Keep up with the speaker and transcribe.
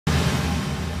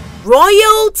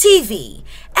Royal TV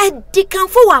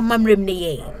edikanfo wa mamrem ne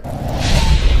ye.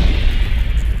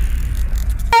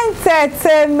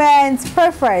 Entertainment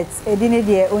perfect edini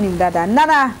de onim dada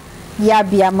nana ya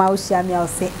bia Moesha'S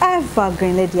say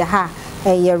evergreen lady ha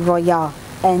Royal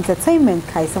Entertainment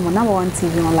kai some number 1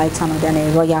 TV online channel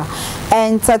than Royal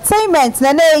Entertainment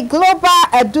nane global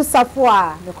edu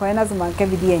Sarfo the corner man can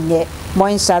be enye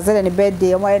Moesha'S and the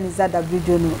birthday mo en zada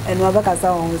video no enu abaka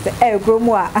sa won say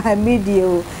gromo a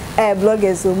media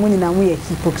bloggers so muni na mu ye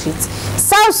hypocrite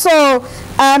so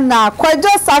na kwajo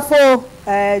Sarfo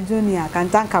Junior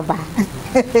kantanka ba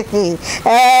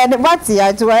what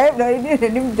ya to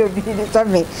nim do bi to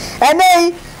me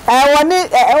woni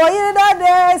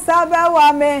da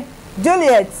sabawa me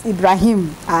Juliet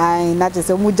Ibrahim ai na je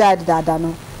se mujad dada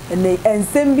no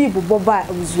ensem bi boba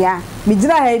uzua me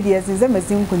gina ha die se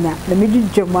masin kunya na me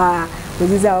dwedwema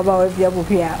oziza oba wa bia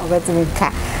bopia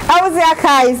obetimka I was ya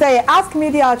kai say ask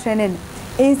media training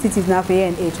Institute na for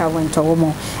and HR went to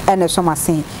woman and so much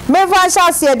saying me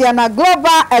Moesha'S here na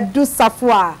global edu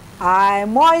Sarfo ai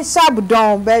Moesha'S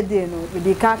don birthday no we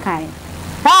dey kan hey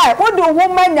wo do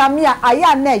woman nyame a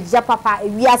aya na eja papa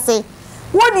ewiase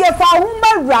wo de fa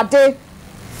woman wrade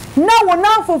na wo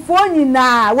na fofo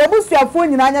nyina wo busuafo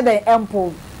nyina anya den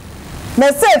empo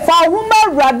me say fa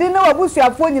woman wrade na wo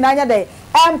busuafo nyina anya den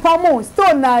empo mo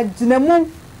stone na ginemu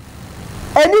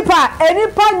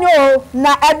enipa nyo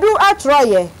na edu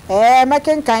atroye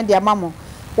making kind their mamo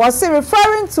was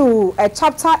referring to a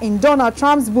chapter in Donald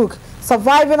Trump's book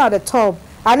Surviving at the Top,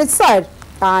 and it said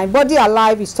body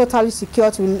alive is totally secure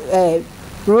to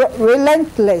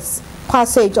relentless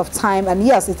passage of time, and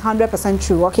yes, it's 100%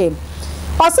 true. Okay,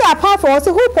 also apart from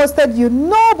also who posted you,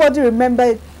 nobody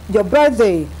remembered your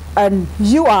birthday and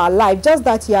you are alive, just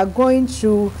that you are going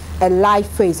through a life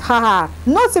phase. Haha,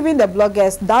 not even the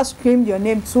bloggers that screamed your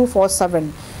name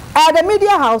 247 at the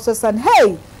media houses, and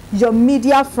hey, your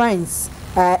media friends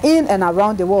in and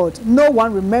around the world, no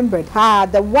one remembered.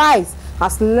 The wise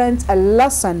has learned a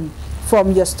lesson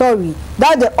from your story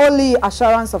that the only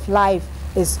assurance of life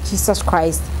is Jesus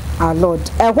Christ our Lord.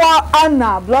 While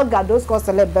Anna blogger those called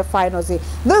celeb final say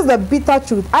this is the bitter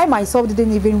truth. I myself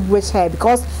didn't even wish her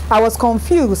because I was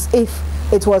confused if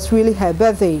it was really her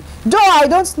birthday. Though I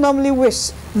don't normally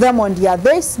wish them on their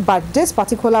days, but this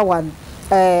particular one,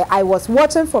 I was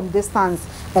watching from distance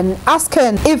and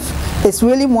asking if it's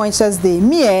really Moesha'S day.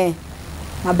 Me,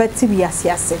 I bet to be yes.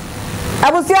 I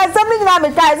was here something na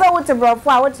me kai so what bro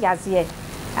for what yes here.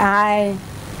 I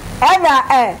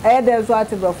there's what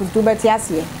bro for to bet yes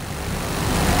here.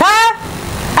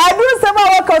 I do some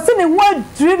work so ni one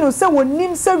dream so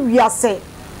wonim so wiase.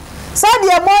 So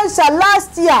the Moesha'S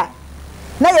last year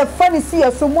na ye funny see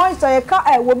so Moesha'S ye ka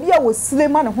wo bia wo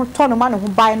slema ne ho to no ma ne ho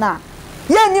ban na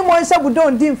ye nyi Moesha'S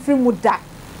budon din free mu da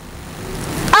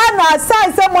ana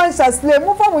sai se Moesha'S slay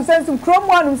mu for mu sense krom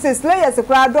one say slay yes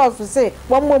kra do say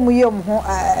wo mo mu ye mu ho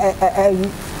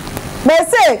me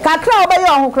say kakra oba ye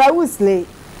ho kra wu slay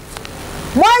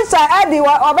Moesha'S adi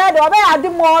oba adi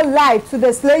more life to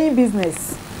the slaying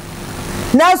business.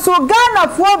 Now so Ghana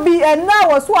for be and now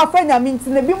was so afanya minti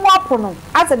ne bi mo apono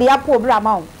ase de apo bra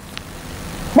ma o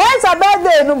Moesha'S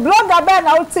birthday no blogger be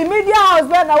na uti media house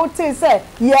be na uti say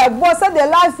ye bo say the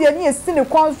last year ni esi ne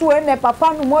konso ene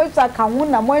papa no Moesha'S kan hu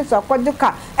na Moesha'S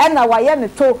kwaduka ena waye ne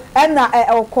to ena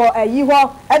okọ ayi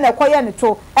ho ena koye ne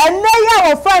to ene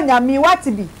ya ofanya mi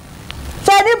wati bi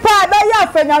so ni pa be ya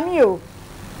afanya mi o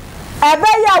ebe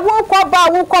ya wo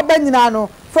kwa ba nyina no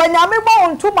fanya mi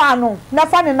bo ntuma no na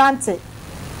fa ne nante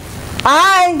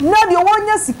ai na de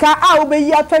wonya sika a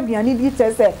obeyi atwaduane bi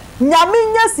tese nyame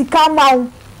nya sika mawo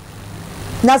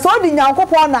na so di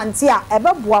nyankopon nante a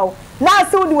ebeboa wo na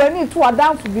se wo di wani to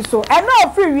adamfo bi so e na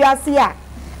ofri wiase a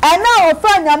e na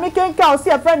ofra nyame kenka o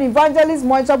se friend evangelist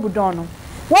Moesha'S budon no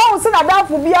wo se na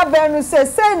adamfo bi abenu se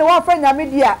ne wo fra nyame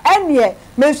dia ene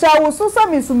me hwa wo so so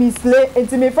misle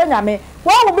enti me fra nyame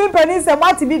wo wo bi pani se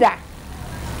mati bi da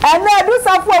and na do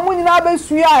Sarfo amu nyina be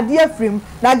sua ade afrim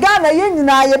na Ghana ye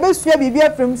nyina ye be sua bibi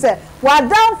afrim se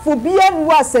wadamfo bia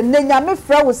nu ase ne nyame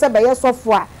fra wo se be ye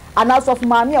sofo a ana sofo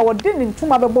maami a wodi ne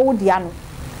ntuma be bo wo dia no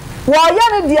wo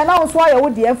ye ne dia na wo so aye wo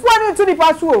dia fu ani tu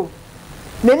nipa so o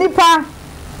ne nipa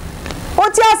o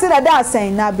ti ase na da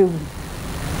asen na be wu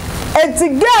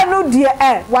etiga no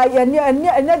dia wa ye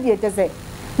ne dia te se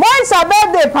Moesha'S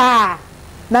birthday pa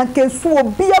na kesu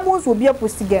obi amu so obi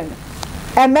apostigen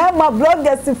emema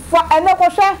bloggers fa ene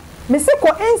kwhwe me se ko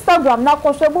Instagram na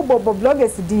kwhwe bobo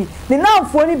bloggers di ni na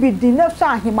mfo ni bi di na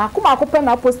hwa ahema akoma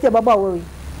na post e baba we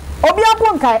obi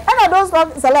apo nkai ena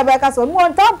those celebrate ka so no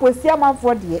ntam post e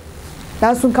manfo de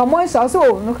na so nka Moesha'S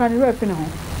so no kan rep ne ho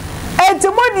enti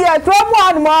mo di atwa mo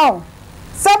anmo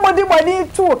somebody money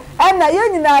too and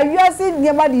I na wiase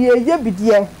niema de ye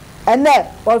bidie ene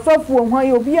osofu hwan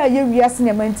ye obi a ye wiase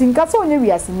niema ntinka so onye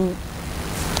wiase ni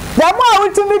da mo a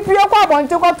wutumi pie kwa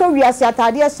bonte kwato wiase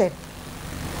atade hye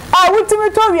a wutumi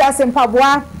to wiase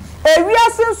mpaboa e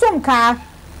wiase nsomka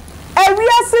e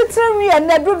wiase tinwi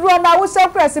ene dodo na wo se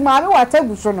press maame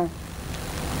watagu so no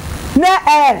na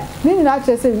ni na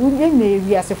chese ye na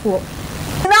wiase fo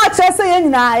na chese ye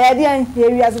nyina ye de ye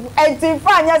wiase enti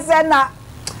fa anya se na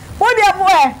wo de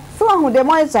boe so hu de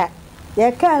monsa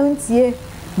ye ka ntie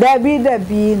dabi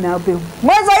na be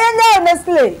monsa ye nya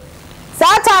honestly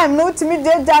that time no timi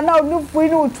deja na no fu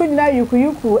ni utu na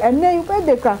yuku enne you be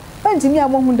de ka ntimi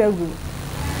amohu dagu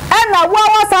na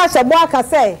wa sa hyebo aka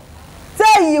say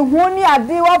yi hu ni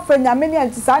ade wa fa nyame ni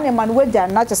antisa ne man waja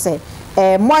na che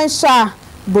Moesha'S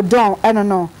bodon eno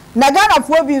no na Ghana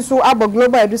fo bi so abo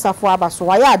global edusafo abaso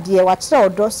wa ya ade wa kire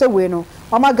odo se we no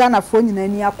mama Ghana fo nyina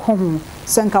ni akohu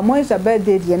senka Moesha'S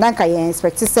birthday die na nka ye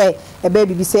expect say e be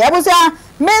bibi say abusia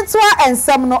mentua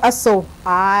ensem no aso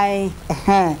ai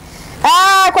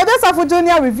Kwajosafo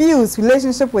Junior reviews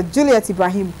relationship with Juliet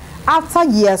Ibrahim after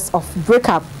years of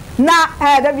breakup. Na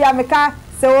da bia meka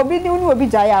se obi ni unu obi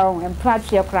jaya ron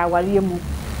empratwe kra wale mu.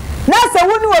 Na se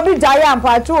wunu obi jaya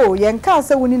ampato ye nka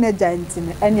se wuni na janti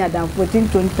ne eni adam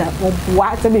 1420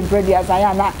 obua se be bredi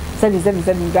asaya na se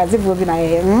bi Brazil obi na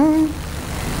ye.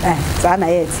 Sa na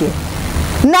ye tie.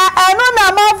 Na eno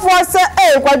na mafo se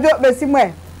Kwajo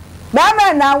besimwe.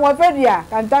 Dama na wo fedia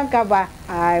kantanka ba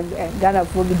Ghana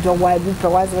fo bi jowa bi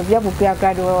prowas bi apopi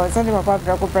akrado wo se ne papa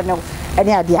preko prene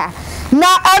eni adia na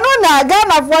anu na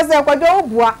Ghana fo se Kwajo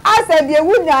obua ase de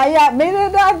wunya ya me ne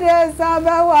da de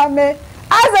saba wa me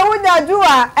ase wunya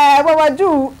juwa baba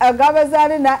ju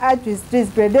gabezari na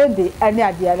artist predede eni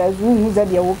adia la zu ze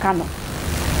de wo kano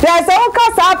there se wo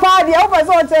ka sa pa de wo pe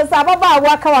so che sa baba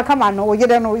wa ka ma no wo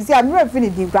yede no isi amira fini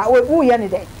di kwa wo ye ne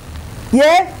de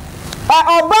ye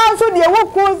oba so de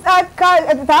woku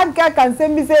aka kan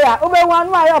sembi say ya obe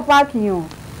wanu ayo parking o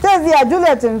tezi ya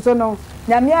Juliet nso no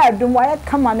nyame adum wa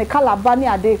kama ne kalaba ne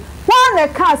ade wa ne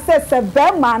ka sese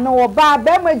be ma no oba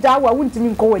be ma ja wa wuntimi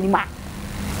nko wani ma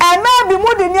ema bi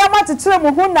mu de niama tetere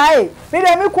mu hu na me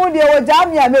de me ku de wo ja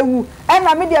me amewu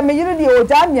na me de me yire de wo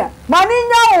ja me ma ni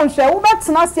nya wo hwe wo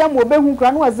betena se am obehu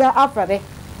kra no wa za afere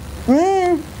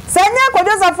sanya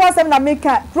Kwajosafo sem na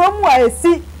meka promu a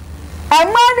esi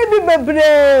amani bi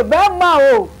bebre be ma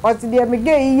o oti de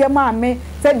mege iye ma me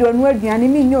se de onu aduane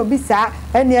mi nya obi sa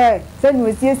ene se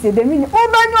ni osiesie de mi nya o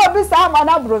ba nya obi sa ma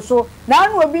na broso na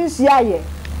anu obi nhia ye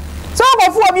so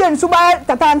go fu obi ensu ba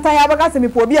tatantan ya baka se mi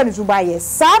po obi ensu ba ye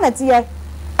sa na ti ye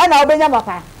ana obenya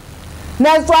papa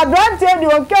na so abrante de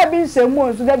o ka bi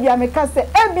nhemu nsu da bia me ka se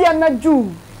ebia na ju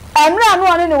amra anu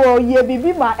ane ne wo ye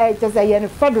bibi ma chese ye ne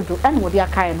fododo ene wo de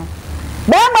akai no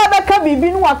be ma be ka bibi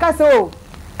no waka se o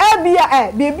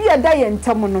ebia baby ada ye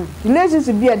ntam no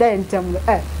relationship bi ada ye ntam no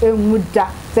enwuda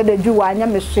se de ju wanya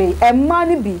me hwe emma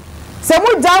ni bi se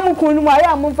mu ja mu kunu mu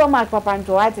aya mu fa ma papa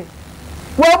nto ate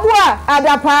wo bu a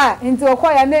adapa nti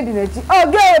okoya na di nachi o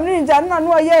ge ni nja na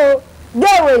no ye o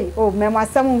ge we o me ma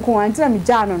sam nko anti na me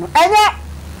ja no enye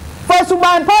for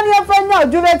suban pan ye fa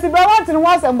nya Juliet be want no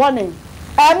was embone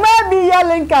emma bi ye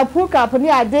link up hook up ni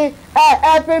ade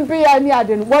pempe ya ni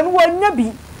ade no won nya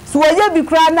bi so ye bi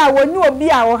kra na woni obi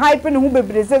a o hype ne hu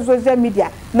bebre se social media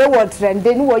no what trend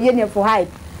ni wo ye ne for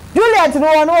hype Juliet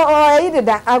no no o yi de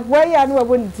da agwa ya no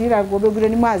wo ni tira go begure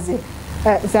ni maze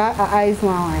sa eyes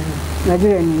ma na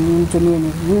Nigeria ni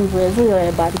ntoni ni wo so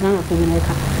yo ba di na ko ni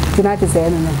ka tina te se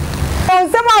no no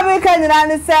some America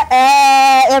ni se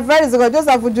a very so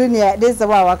Joseph Junior this is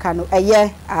what waka no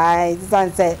I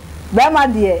this say Bama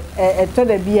de to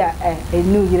da bia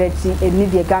enu yirechi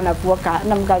eni de Ghana for ka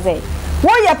na mga say wo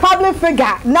ye public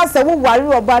figure na se wo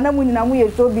ware oba na mu nyina mu ye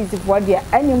so busy for dia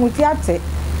anyi mu ti ate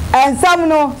ensam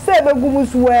no se begu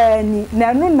musu ani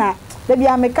na nu na da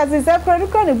bia me ka se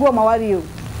kra ne bu ma ware o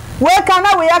we ka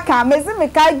na we ya ka me se me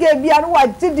ka ge bia no wa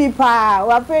gidi pa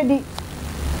wa fredi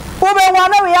wo be wa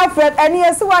na we ya fred ani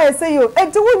ese wa ye se yo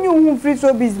enti wo nyu hu free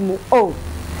so busy mu oh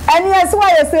ani ese wa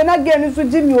ye se na ge ni so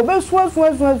jimi o be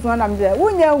suo na me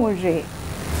wo nya hu hwe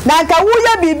na ka wo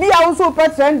ya bibi a wo so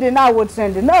trend na wo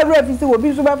trend na ru afisi wo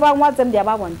bi so be fa watem dia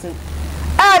ba wonten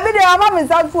me de ama me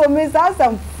sa fu me sa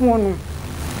sam fu no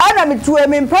ana me tuwe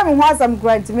me mpa me ho asam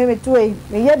grant me tuwe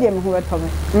me ye de me ho beto me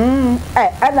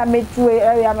ana me tuwe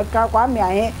ya me ka kwa me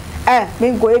ahe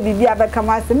me go e bibi a be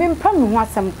kama se me mpa me ho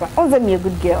asam kwa on me a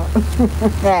good girl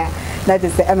that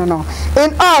is the no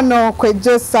in all no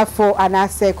Kwajosafo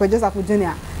anase Kwajosafo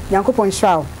Junior Yankopon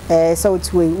Shaw so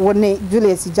to we woni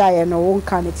Juliet Jaye no won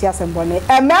kan ti asembone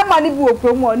mema ni bi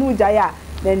opro mu onu Jaye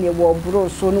then you will bro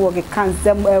so no get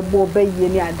cancel elbow bay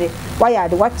any ade. Why are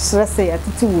the what say at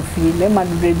 2 feet? No man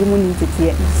baby moon into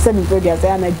 7 baby as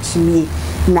I am a chimney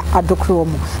na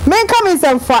adokromo. Men come in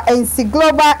some for NC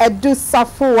Global Edu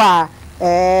Safua.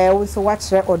 Also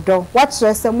watch or do watch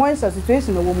some more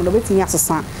situation a woman waiting as a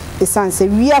son. The son say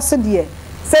we are so dear.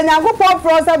 Say now go for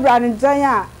Prosa brand in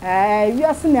Jaya. We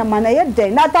are seeing a man a day.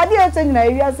 Not a dear thing,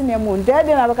 we are seeing a moon dead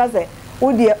in our case.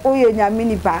 Oh dear, oh, your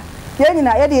mini pa. Then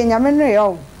I had in your memory.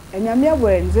 Oh, and your mere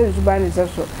words is buying is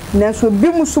also. Next will be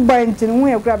Musuba and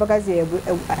we grab a gazi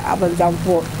about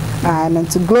for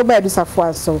and to global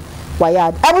Safwa so. Why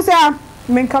I was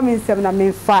men coming 7 I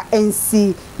mean fa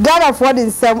NC God of what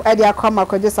in some idea come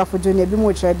across for junior be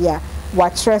much idea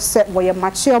watch set where a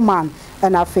mature man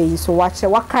and a face so watch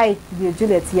what kind the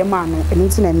Juliet your man and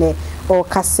internet or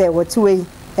cassette what way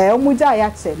muja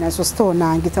yache na so store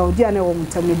na ngita odi ana wo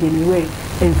mutami de ni we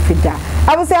enfida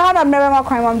I will say how na mera ma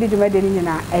kwan wam de dwuma de ni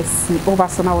na esi over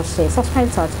so na wo share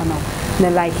subscribe to our channel na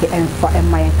like and for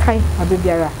my kai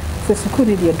abibiara so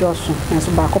sukuri de dosu na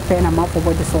so ba ko pe na ma for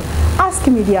body so ask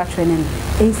media training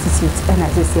institute and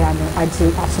as say ano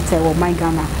aje asete wo my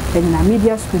Ghana then na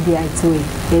media school dey itwe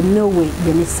in no way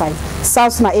the site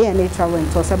south na A&A travel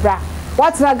to so bra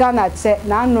what na Ghana che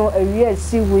na no awie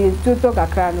si we tuto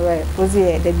kakra no e ozi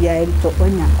e da bia ento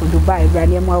onya ko Dubai bra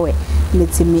ne mo we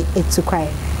metimi etukwae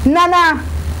nana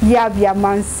ya bia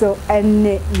manso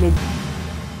enne me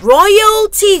Royal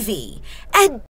TV.